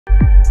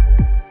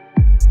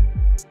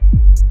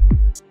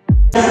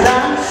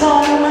Done so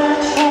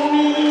much for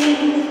me,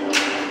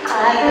 I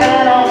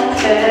cannot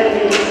tell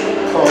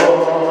it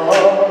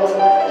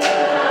all.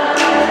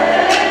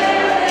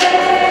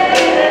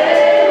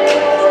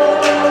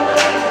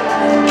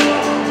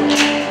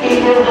 If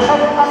you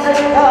have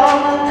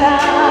 100,000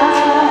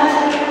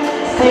 times,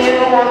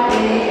 still won't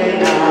be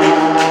enough.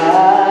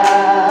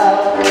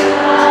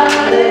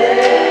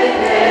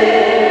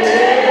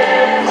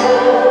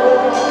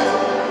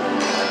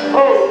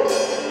 Oh,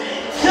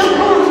 you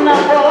could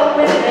not walk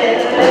with me.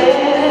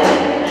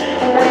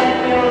 When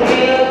you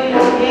heal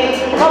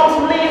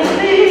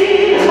completely.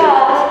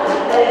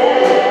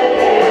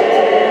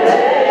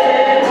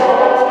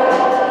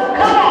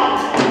 Come on,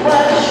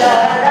 what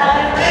shall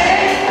I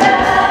bring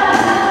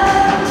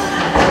down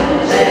to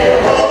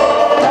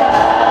Jehovah?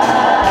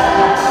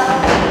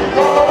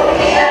 For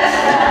He has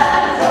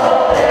done so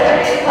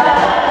very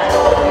much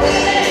for me.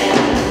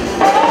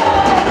 Oh,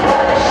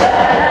 what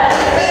shall I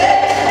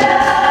bring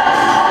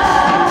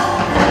down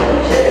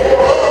to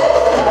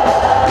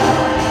Jehovah?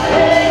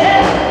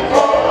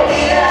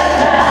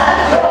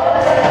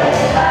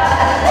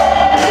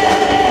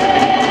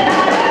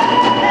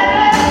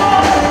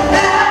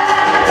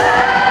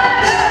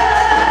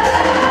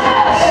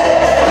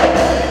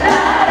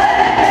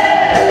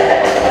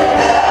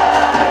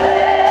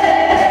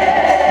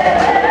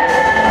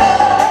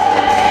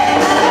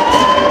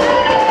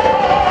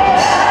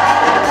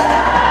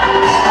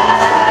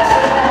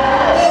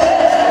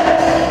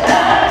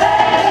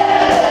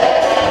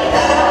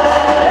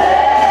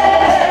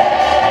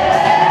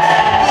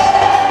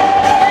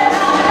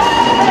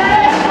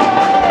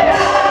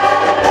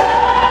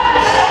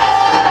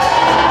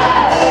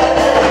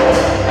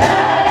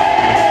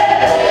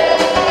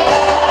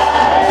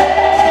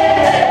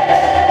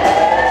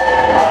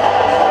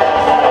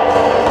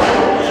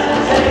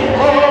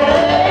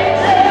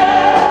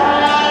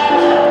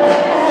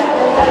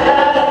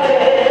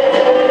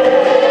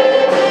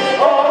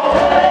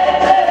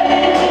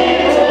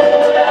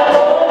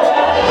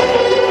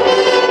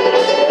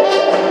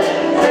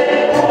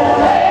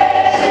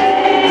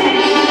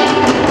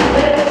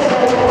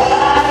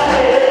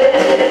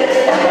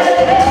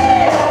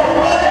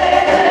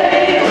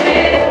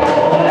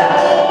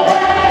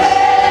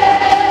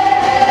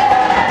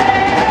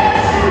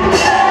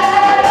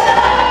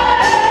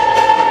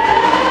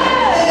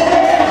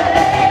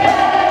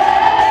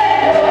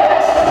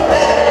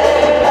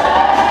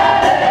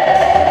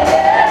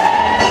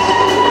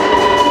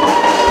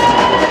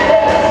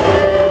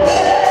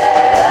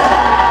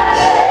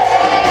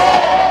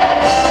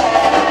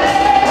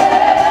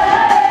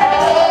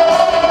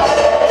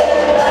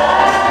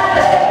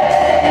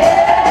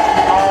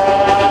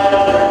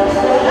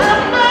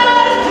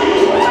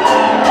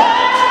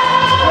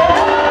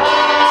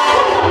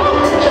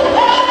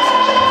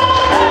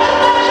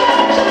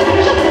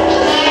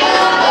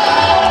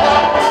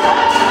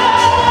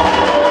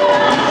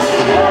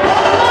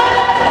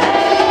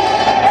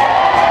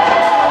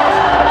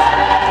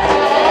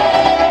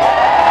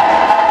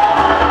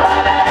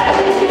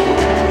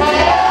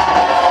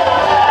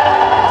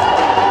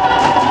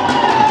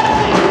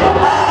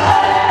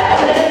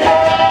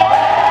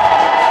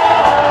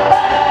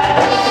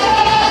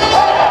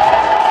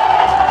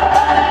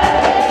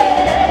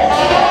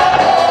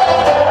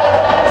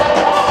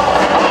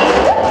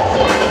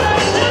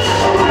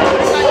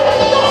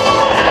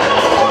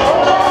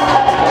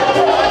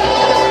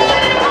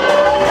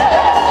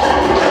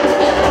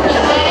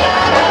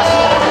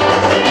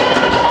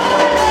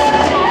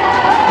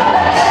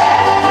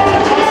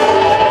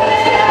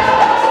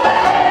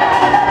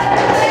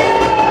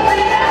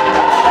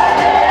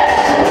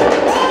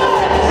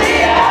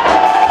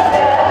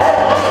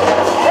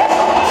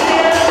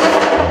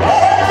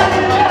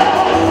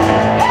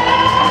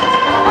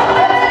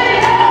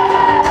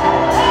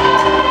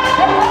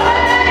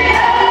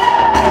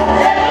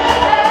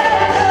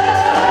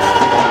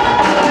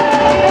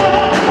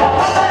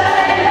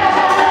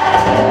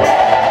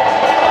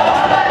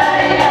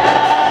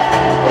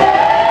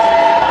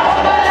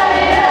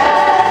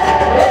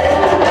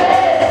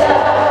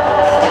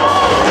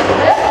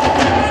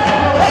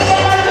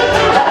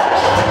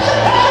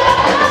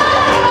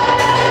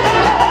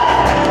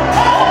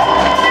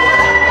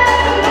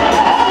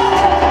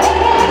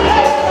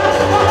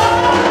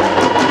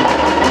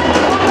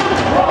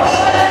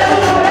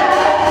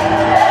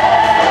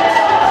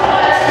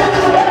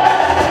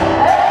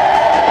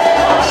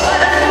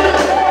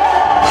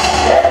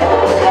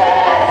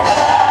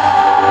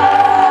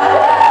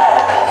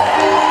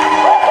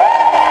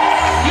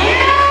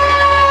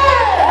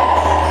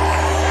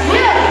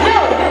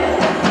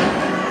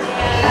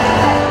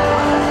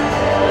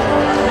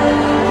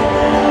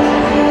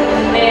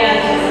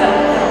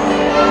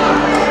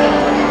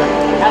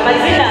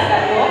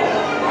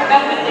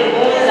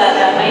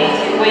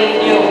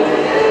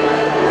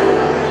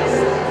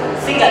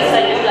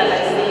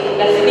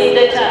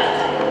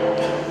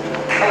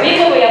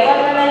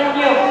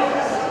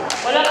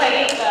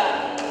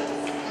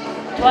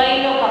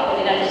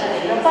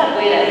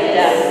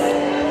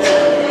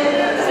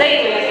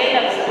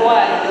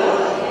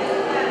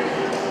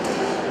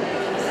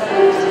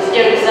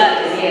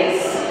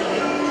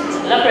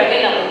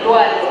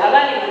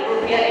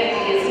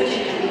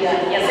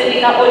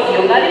 recording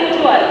audio ngali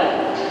mutwala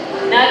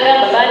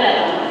n'agamba baana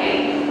bange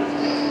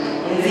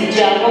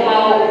nzija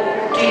nkomawo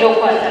tulina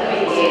okukwata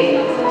bigeri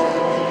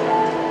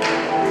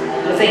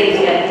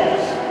muzeyizi yatta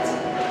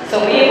so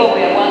omuyimba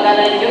bwe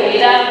yamwagala nnyo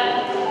era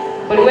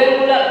buli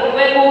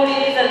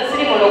weguwuliriza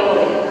siri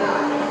mulokole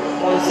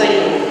mu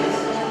nsonyi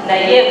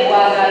naye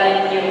bwagala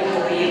nnyo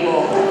obuyimba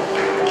obwo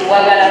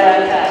bwagala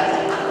lwataata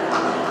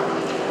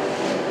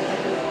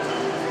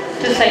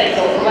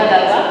tusanyusa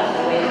okubalaba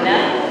mwenna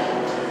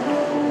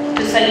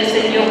tusanyuse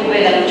nnyo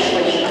okubeera mu kifo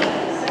kino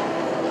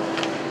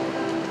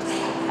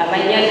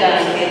amannya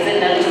gange nze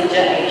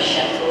Nalujja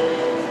Aisha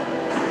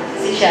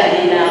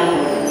sikyalinamu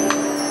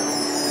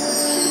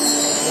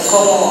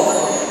nkomooko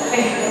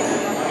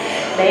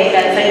naye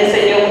nga nsanyuse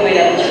nnyo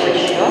okubeera mu kifo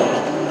kino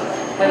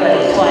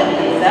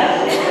mwebalitwaniriza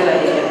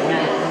mwebali byonna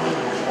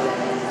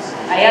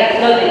I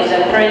acknowledge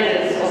the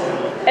presence of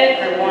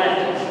everyone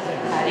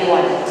ali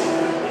wano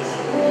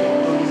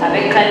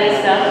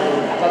ab'ekkanisa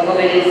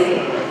abagoberezi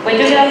bwe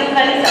njogera ku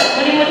kkanisa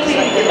tuli mu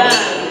tiimu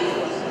bangi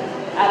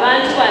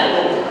abantu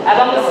bano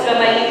abamu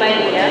sibamanyi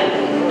mannya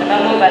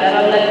abamu balaba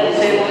bulabye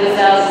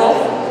twebuuzaako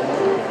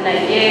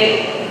naye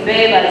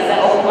beebaza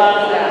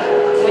okubanga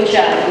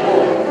mukyaliwo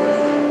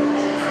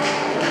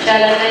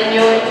mukyala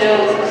Nanyonjo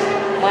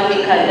mwami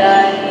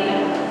Kadaani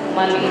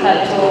mwami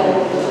Kato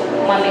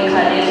mwami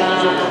Kalema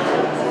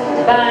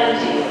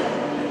bangi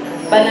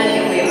banange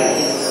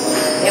mwebale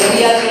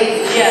ebuyaga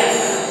ejja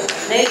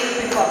naye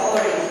tupikwa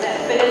orange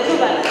fere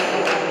tubanako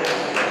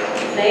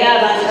naye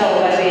abantu abo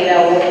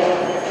babeerawo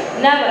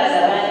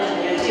n'abalala bangi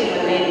nnyo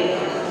tiimu nene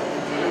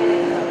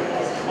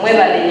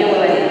mwebale nnyo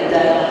mwebale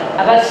ddala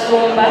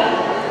abasumba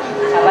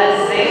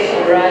abazze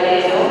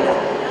olwaleero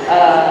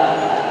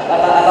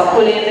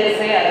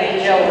abakulembeze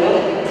ab'enjawulo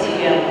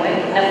tiimu yammwe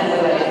nafe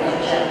mwebale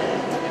nnyo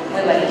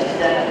mwebale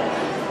ddala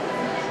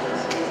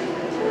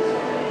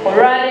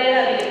olwaleero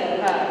abiri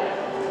mukaaga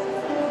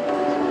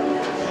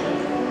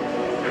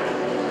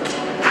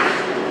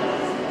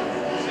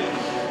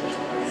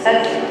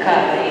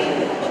satikaabe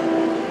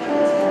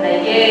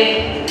naye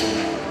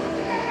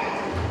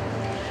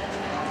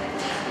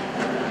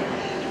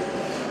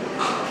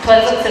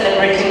twaza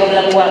okucelebrating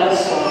obulamu bwa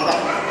Lusumba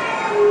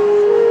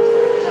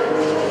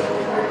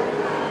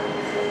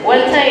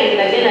one time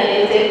nagenda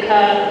nenteeka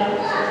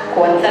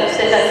ku WhatsApp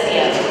status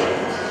yange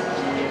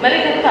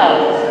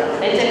mabegakaawo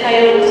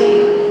nenteekayo nti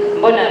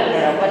mbona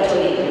mulala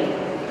kwatolire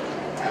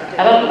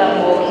abamu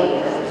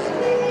bamwokinga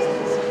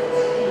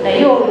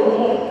naye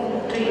olumu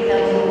tuyita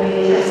mu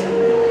mbeera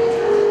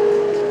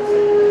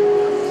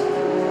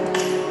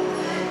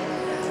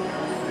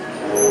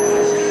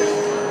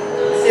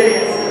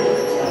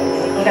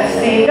nga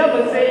singa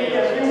muzeeyi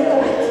yaliwo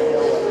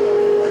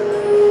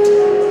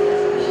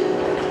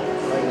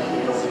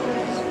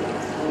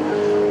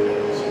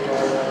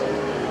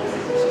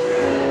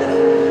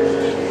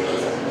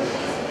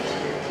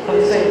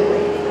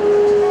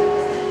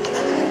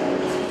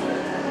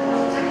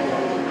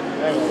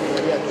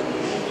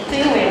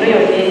tiimu eno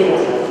yonyeyo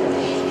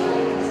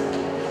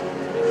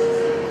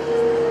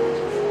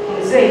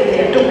muzeeyi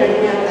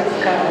teyatuganyanga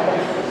kaaba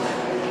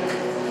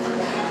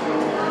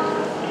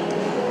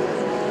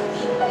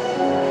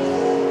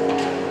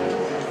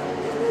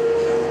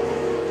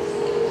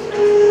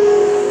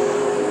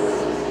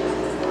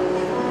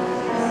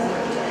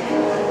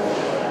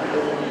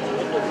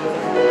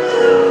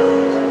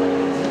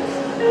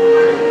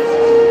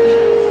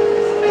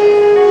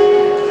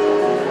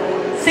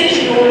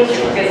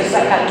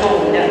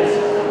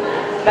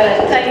but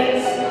at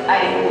times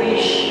I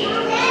wish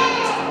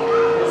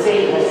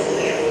Zay was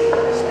here.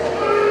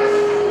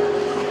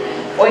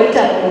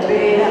 Oita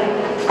mubera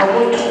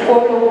omuntu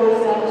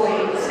kwolowooza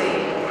kwese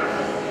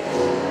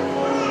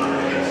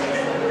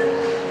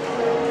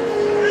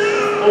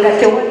nga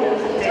tewali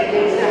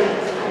akutegeeza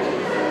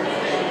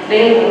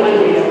naye ng'omwana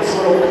oyo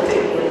akusobola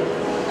okutegeeza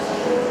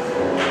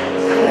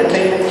nga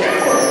tolina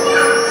kyakola.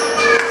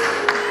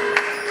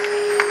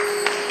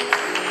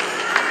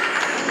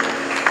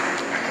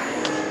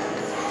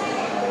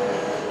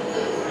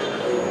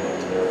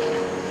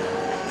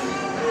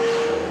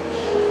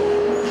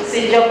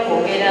 Sijja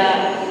kwogera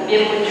bye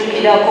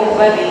mujjukirako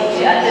kuba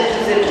bingi ate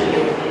tuze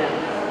tubyogera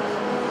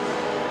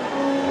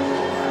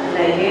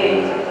naye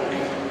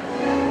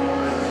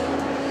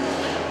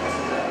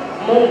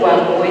Mungu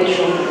amuwe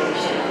ekyombo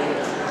ekyo.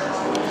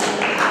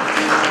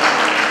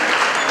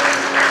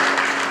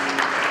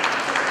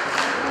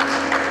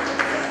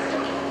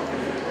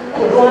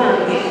 Ku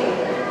lwange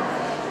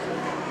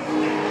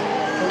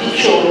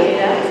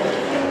ndikyowera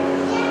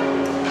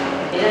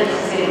era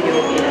nzize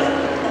mbyogera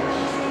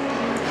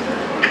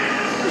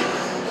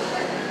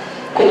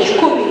ku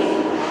 17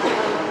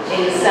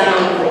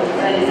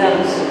 zali za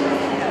Lusumba.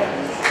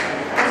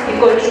 He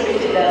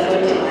contributed a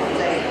lot in my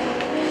life.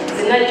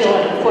 Zinacho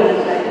wanakola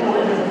kali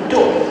mwana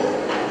mto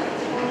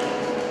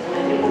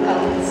nalibuka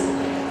mzi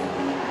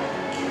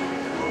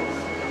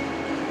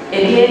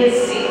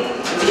ebyensi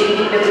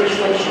birigidde ku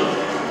kifo kino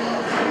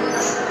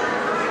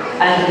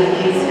and with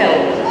his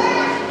help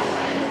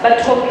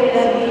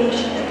batwogerera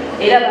bingi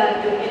era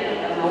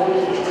babyogeranga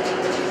amawulire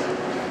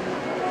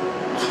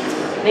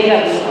naye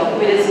bisooka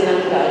kubeereza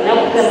namugaalo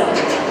nakugamba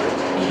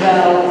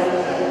bibaawo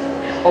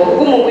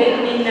obugumu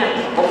bwennina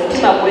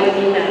omutima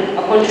gwennina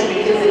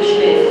akontributiza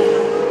ekibeezo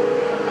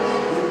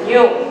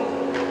nnyo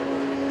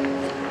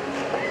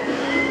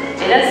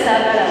era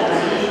saagala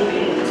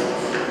mayimbe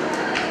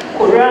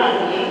ku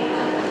lwange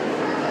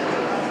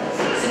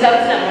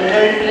sinafuna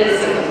modern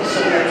blessing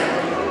okusoma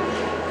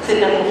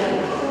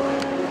sinamufuna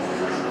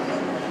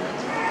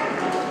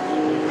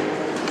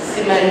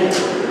simanyi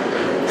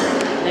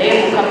naye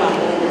mukama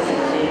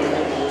mungezekyeera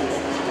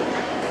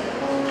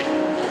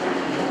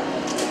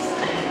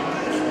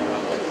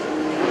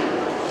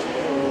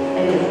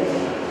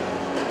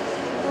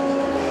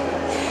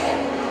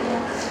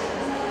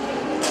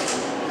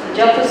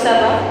nja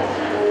kusaba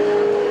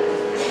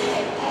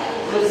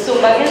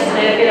musumba genzi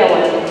nayogera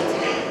wano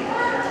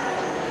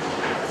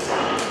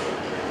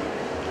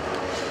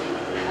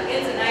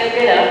agenzi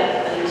nayogera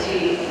nti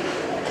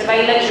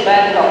tebalina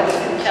kibanga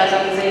okukyaza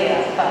muzeeyi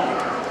afa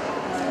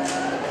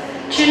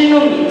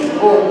kinnumye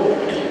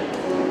ng'omuntu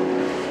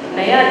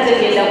naye ate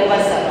genda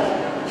kubasaba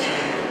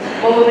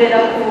mububeera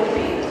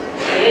kumpi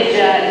naye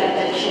gyali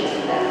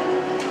takirira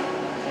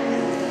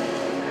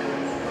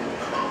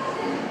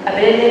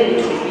abeere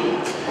n'ebintu bibiri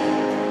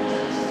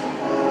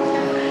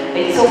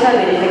ekisooka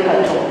abeere ne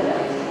Katonda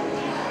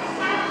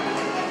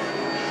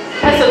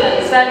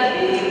personally saali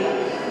biriba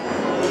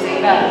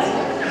nzengazi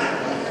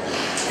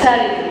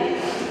saali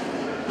biriba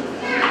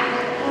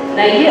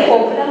naye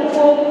obulamu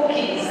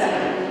bw'obukkiriza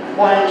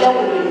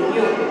bwanjawulo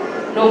nnyo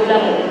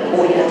n'obulamu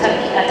oyo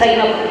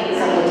atalina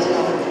kukkiriza mu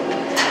mutima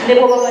ne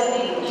bwoba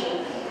badingi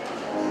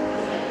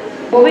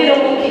bw'obeera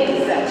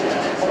omukkiriza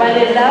oba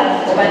ne love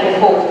oba ne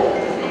hope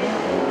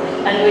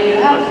and when you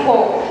have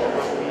hope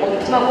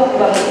omutima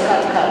gwokuba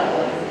mukkakka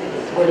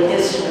olina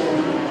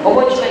essuubi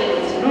oba okimanyi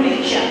nti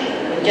lulikya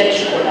ojja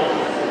kikola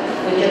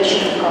ojja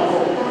kituukako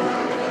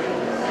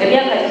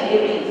emyaka giri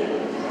ebiri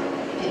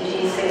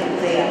tegiyise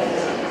nze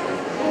yaffe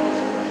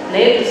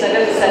naye tusabe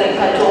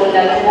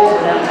Katonda tuwa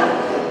obulamu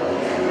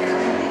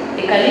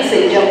ekkanisa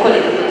ejja kukola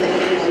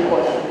ebyetegeri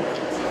kukola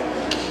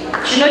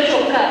kino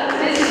kyokka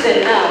this is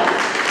enough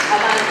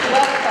abantu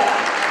bafa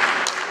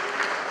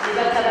ne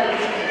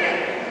batabajjukira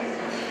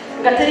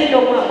nga terina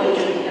omwaka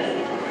ojjukira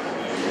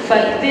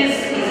but this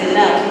is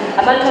enough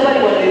abantu abali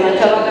wano be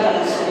bantu abagala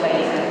musumba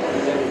Yiga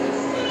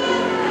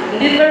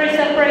ndi very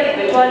surprised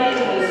bwe twali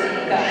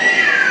tumuziika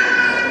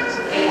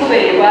enkuba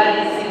eyo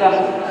baaliziba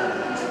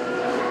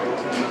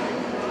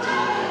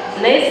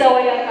naye sawa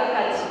ya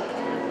kakati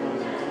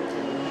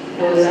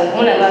ndowooza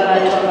mulaba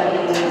abantu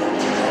abalimu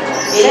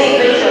era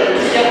eventually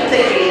tujja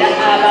kutegeera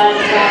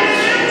abantu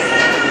bamusuuza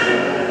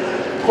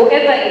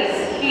whoever is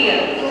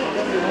here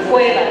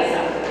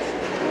nkwebaza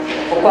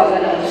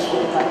okwagala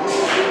musumba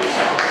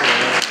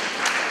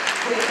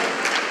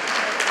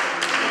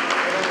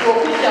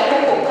okujjako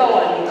kokka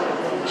wano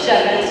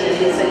kiraga nti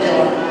yazensajja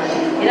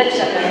wamaanyi era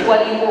kiraga nti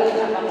waliwo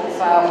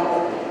abamufaako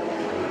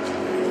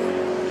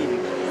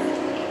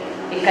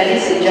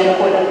ekkanisa ejja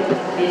kukola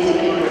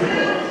byetegerezo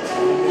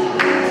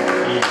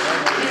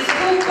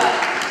isikupa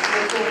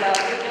musumba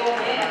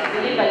akunyome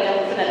ebirimba ajja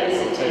kufuna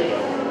mesejeyo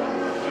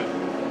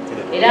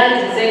era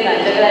nzize nga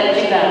njagala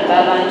kigamba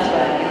abantu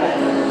bange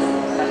bano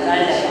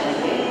baganda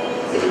bange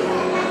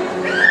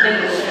ne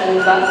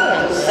musumba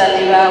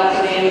omusali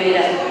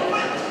bakulembera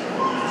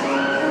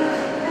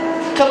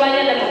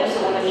tomanya ne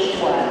mukusobola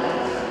kitwala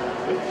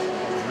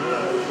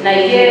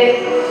naye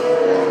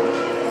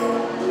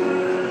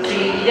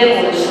tuyingire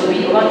mu nsobi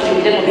oba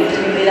tuyingire mu bintu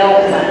bibeerawo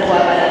ku bantu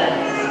abalala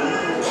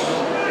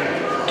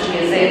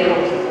tugezeeko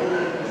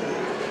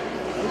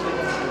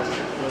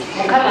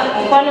mukama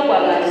mukwano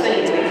gwange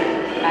alisonyiwe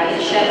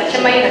alikiraba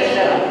kyemanyi nga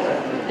kiraba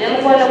naye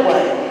mukwano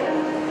gwange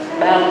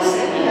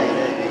bamusigira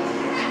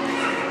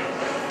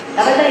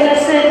abatalina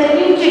sente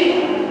nyingi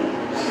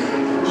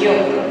nnyo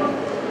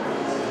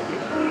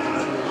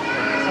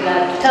nga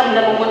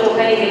tutambula mu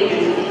mmotoka ye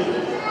ng'ejjulire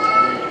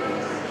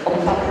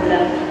obupapula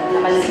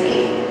amazike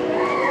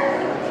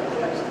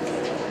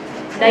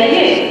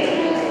naye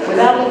bwe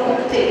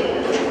bamukutte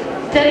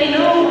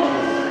terino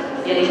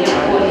yalina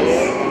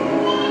poliisi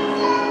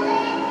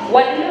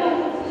waddeyo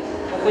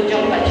okujja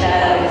mu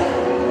bakyala be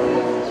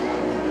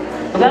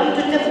bwe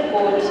bamututte mu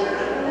kooti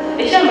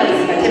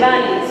ekyamaziga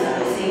tebaaniza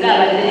singa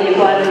abadde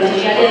n'emikwalo gye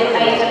yali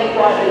ayita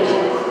mikwalo gye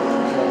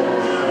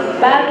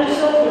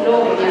baatuse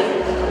okunoonya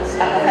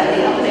akakadde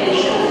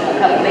kamunekitundu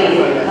akabbeeyi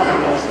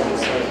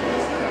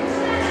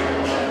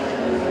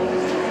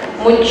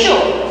mu kyo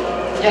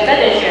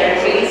njagala share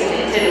face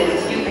intended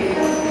with you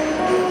people.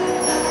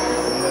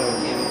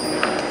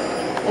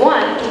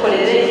 One,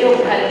 tukolere nnyo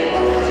obukadde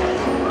bwaffe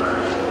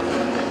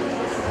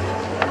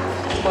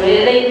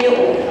tukolere nnyo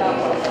obufa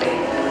bwaffe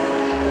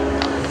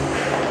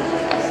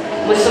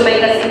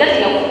musomeka singa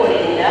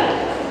tinakukolerera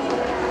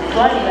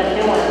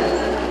tetwalibadde wano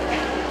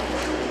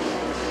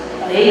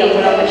naye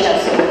yakolako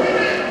kyasobola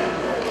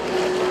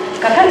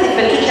kakati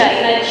ffe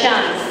tukyalina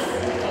chance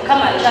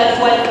mukama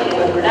kyatuwadde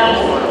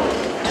obulamu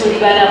tuli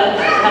balamu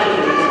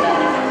alhamdulillah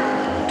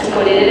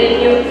tukolerere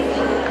nnyo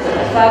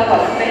okufa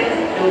kwaffe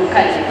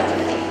n'obukadde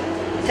bwaffe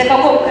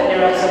tekako obukadde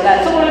lwasoga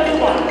sobola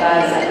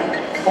tukwangaaza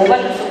oba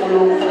tusobola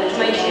okufuna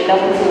tumanyi kigenda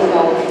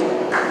kutuukawo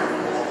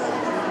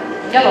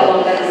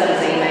njabawangaliza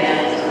muzeyima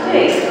yange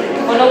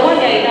ono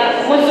omwanya alina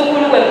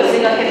muzzukulu we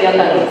muzingako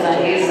ebyakalooza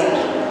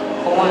ngaesatu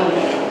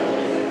omwami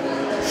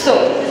so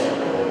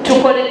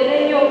tukolerere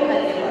nnyo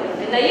obukadde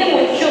bwaffe naye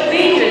mukyo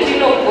bingi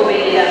tulina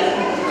okugoberera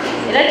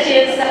era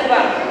kyensaba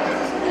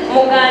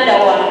muganda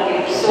wange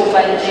kusumba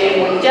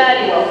njeemu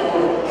gyali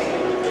waggulu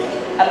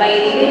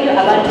abayirire nnyo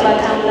abantu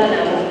batambula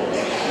nabo.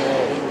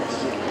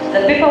 The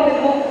people we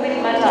move with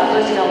matter are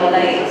not in our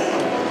lives.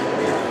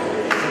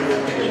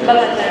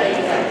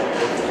 Bakaabidde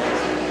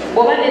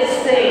bw'oba ne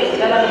ssente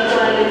baba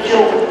mikwano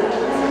gyo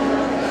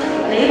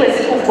naye bwe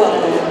zikuggwa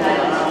mu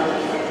nkana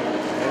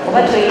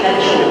oba toyina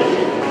kyo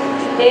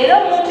era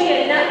omuntu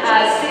yenna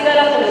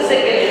asigala ku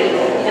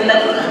lusegerero in the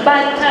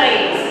bad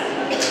times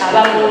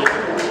aba muntu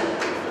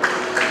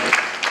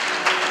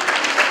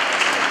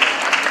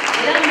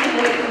era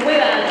mwe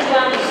bantu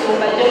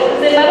bamusumba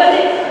gyoze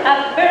babadde a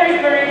very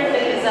very good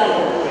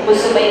example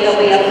musumba Yiga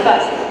bwe yafa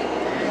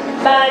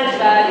bangi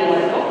baali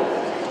wano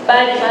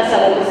bangi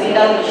basaba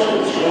okuzinda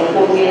lukiruki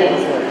okwogera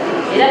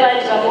era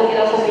bangi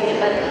bamwogerako bingi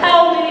but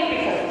how many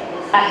people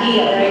are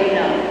here right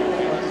now?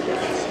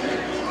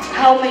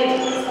 How many?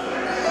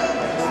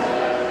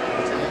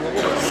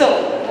 So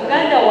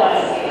muganda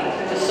wange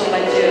musumba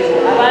gyeru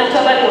abantu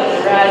abali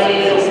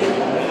olwaleero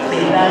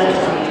bebantu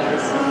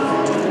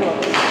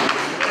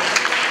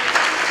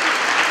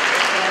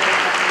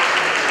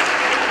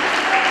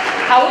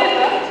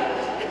however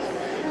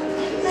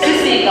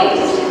sisiika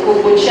ku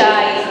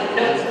bukyayi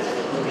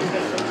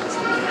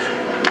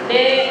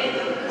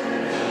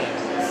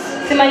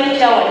simanyi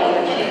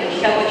kyawalinga kiri mu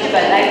kitabo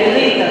kibala I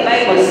believe the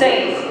Bible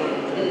says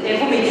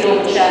evumikira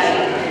obukyayi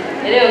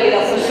era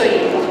eyogera ku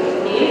nsonyiwa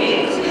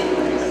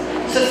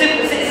so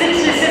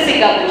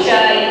sisiga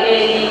bukyayi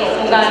eri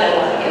muganda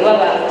wange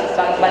oba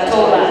bato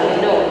bange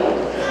no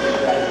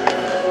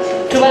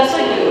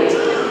tubasonyiwe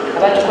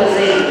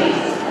abatukoze ebibi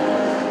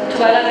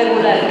tubalabe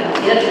bulabe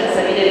era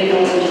tubasabire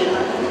ebirungi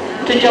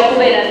tujja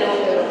kubeera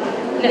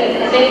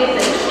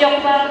tujja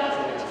kuba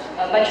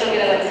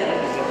bakyogera batya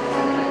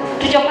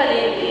tujja kuba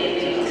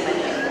n'emirembe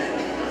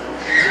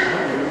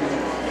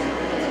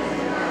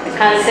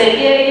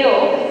kansembyeyo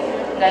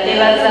nga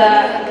nebaza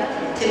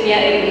timu ya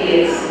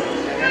ABS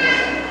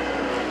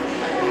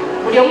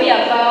buli omu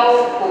yavaawo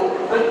ku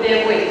budde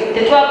bwe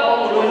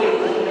tetwavaawo mulundi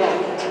guno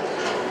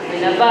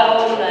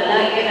wenavaawo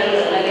lunanagenda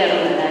lunanagenda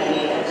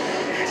lunanagenda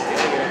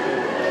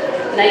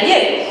naye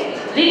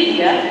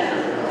Lydia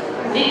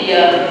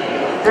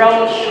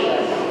Brown Sugar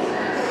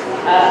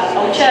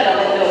omukyala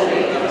badde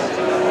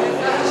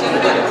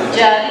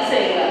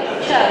gyalisenga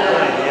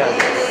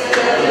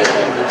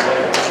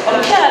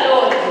omukyala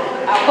ono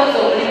akoze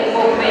omulimu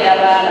gw'okubeera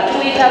baala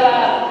tumuyita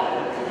baala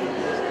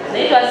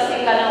naye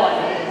twasisinkana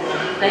wano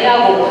naye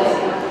abakozi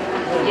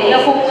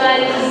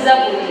yeyakuŋŋaanyiza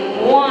buli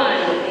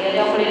mwana eyali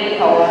akolera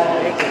ekawaala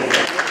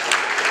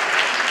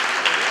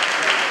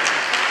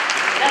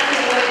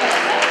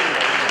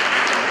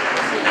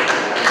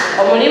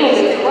omulimu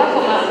gwe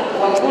tegwakoma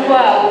waggulu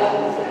awo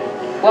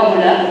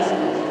wabula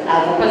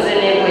agukoze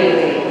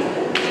n'ebwereere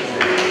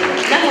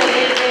namwe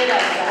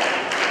neebeeraga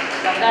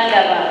baganda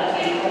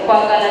bange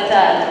okwagala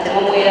taata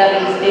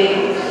temumwerabidde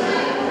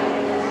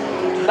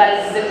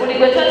bazze buli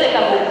gwe twateeka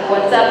mu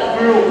WhatsApp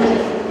group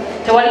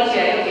tewali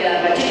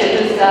kyeyayogeranga kikye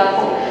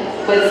tuzzaako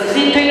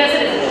tulina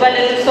sente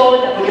tubadde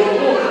tusonda buli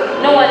omu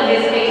no one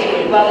has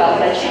taken kubanga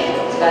akola ki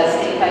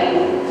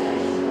ng'aziteekayo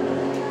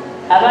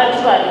abantu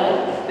bano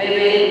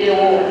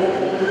bebeereddewo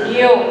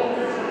nnyo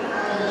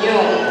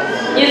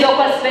nyinza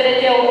okuba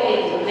sibeereddewo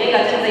naye nga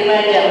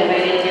tezibala gyabwe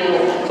beereddewo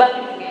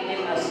bambi tugende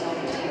maaso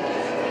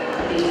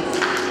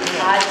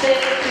ate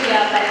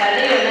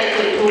tuyambagane yonna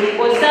gyetuli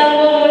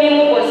osanga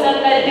omulimu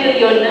osanga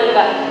diri yonna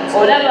nga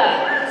olaba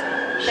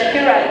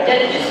Shakira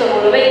jali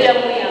kisobola oba ejja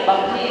muyamba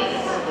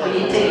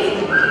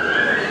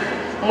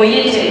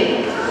muyite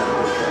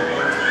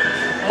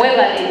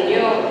mwebale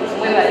nnyo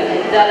mwebale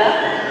ddala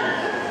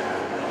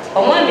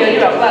omwami oli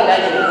lwakubaga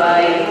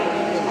gyovaayo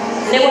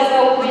ne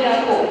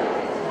bwagawubirako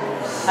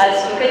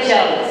asooke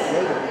Charles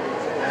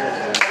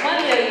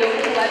omwami oyo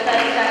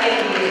batandika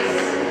ABS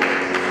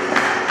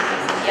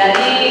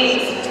yali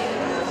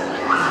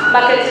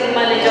marketing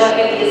manager wa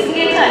ABS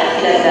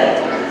ng'etandikira ddala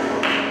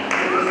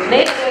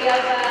naye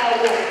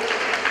bweyavaawo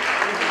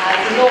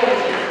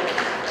atunoonya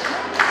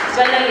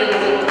banange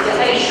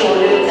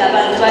aishooleta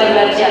abantu bali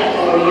batya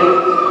oyo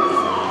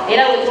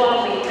era we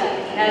twamwita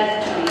era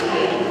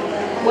tulike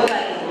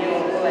webali nnyo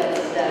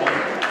webaliddala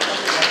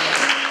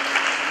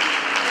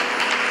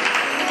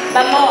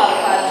mama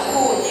waffe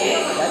atukuunye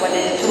wadde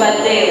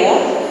tetubaddeewo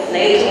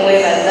naye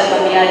tumwebaza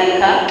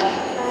bamyalika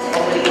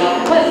omulimu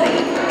amukozi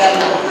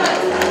gama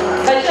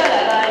bakyala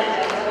bangi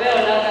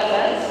obeonagaba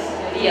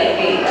oli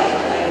yagenda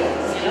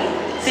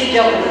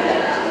sijja kudda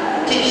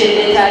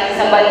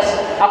kikyenetagisa but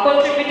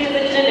akontributiza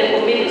kinene ku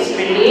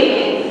ministry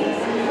ninge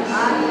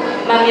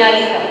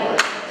mamyalika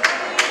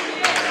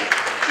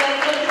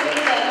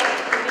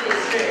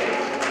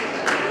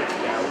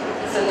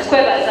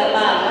Kwebaza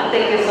maama,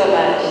 thank you so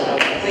much.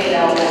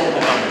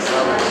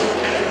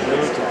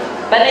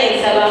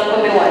 Banayisa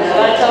bankome wano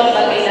abantu abamu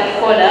bagenda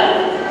kukola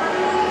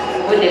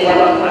obudde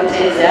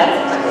bwabakoteza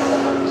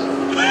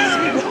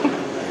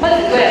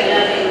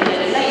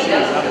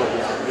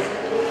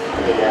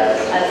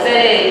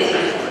aseeti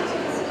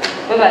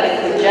bwe bali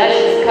kujja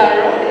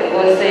kisikaro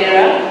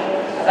egoseera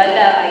abadde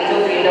ayina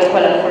okugenda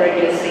okukola ku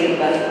radio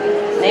simba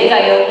naye nga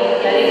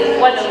yali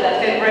one of the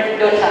favorite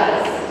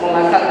daughters mu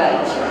maka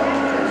gati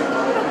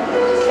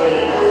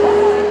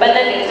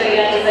bannange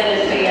tweyanza nyo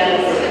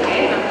tweyanzike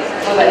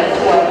mwe bali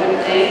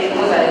tuwabudde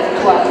mwe bali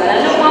kutwagala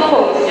n'omwaka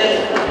ogujja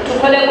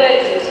tukole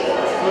bwetuti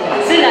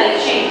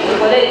sinaki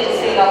tukole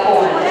ekisingako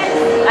wano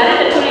ate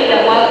tetulinda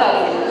mwaka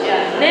gujja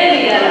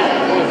n'ebirala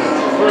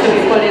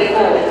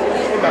tubikoleko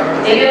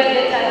ebyo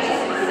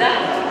byetagisiza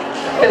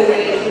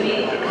fewetuli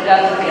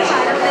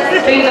gavumenti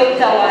tuyinza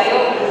okutawaayo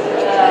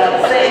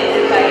sente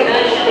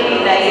financially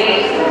naye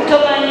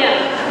tomanya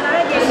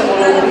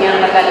tusobola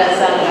okunyambagana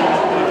sanga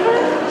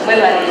mwe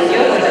bali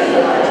nnyo mwe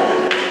bali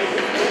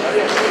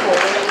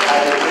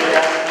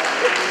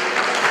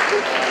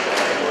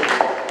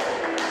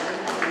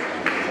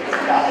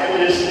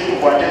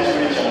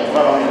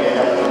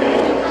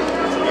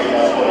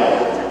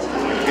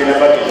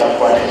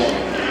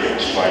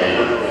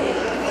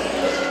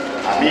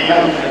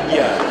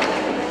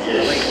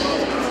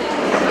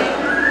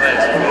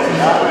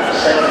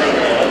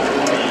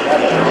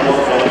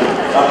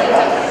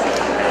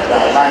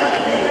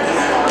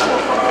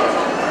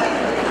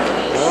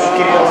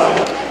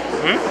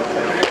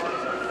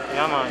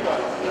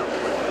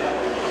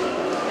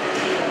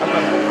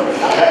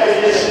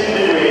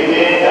Yes,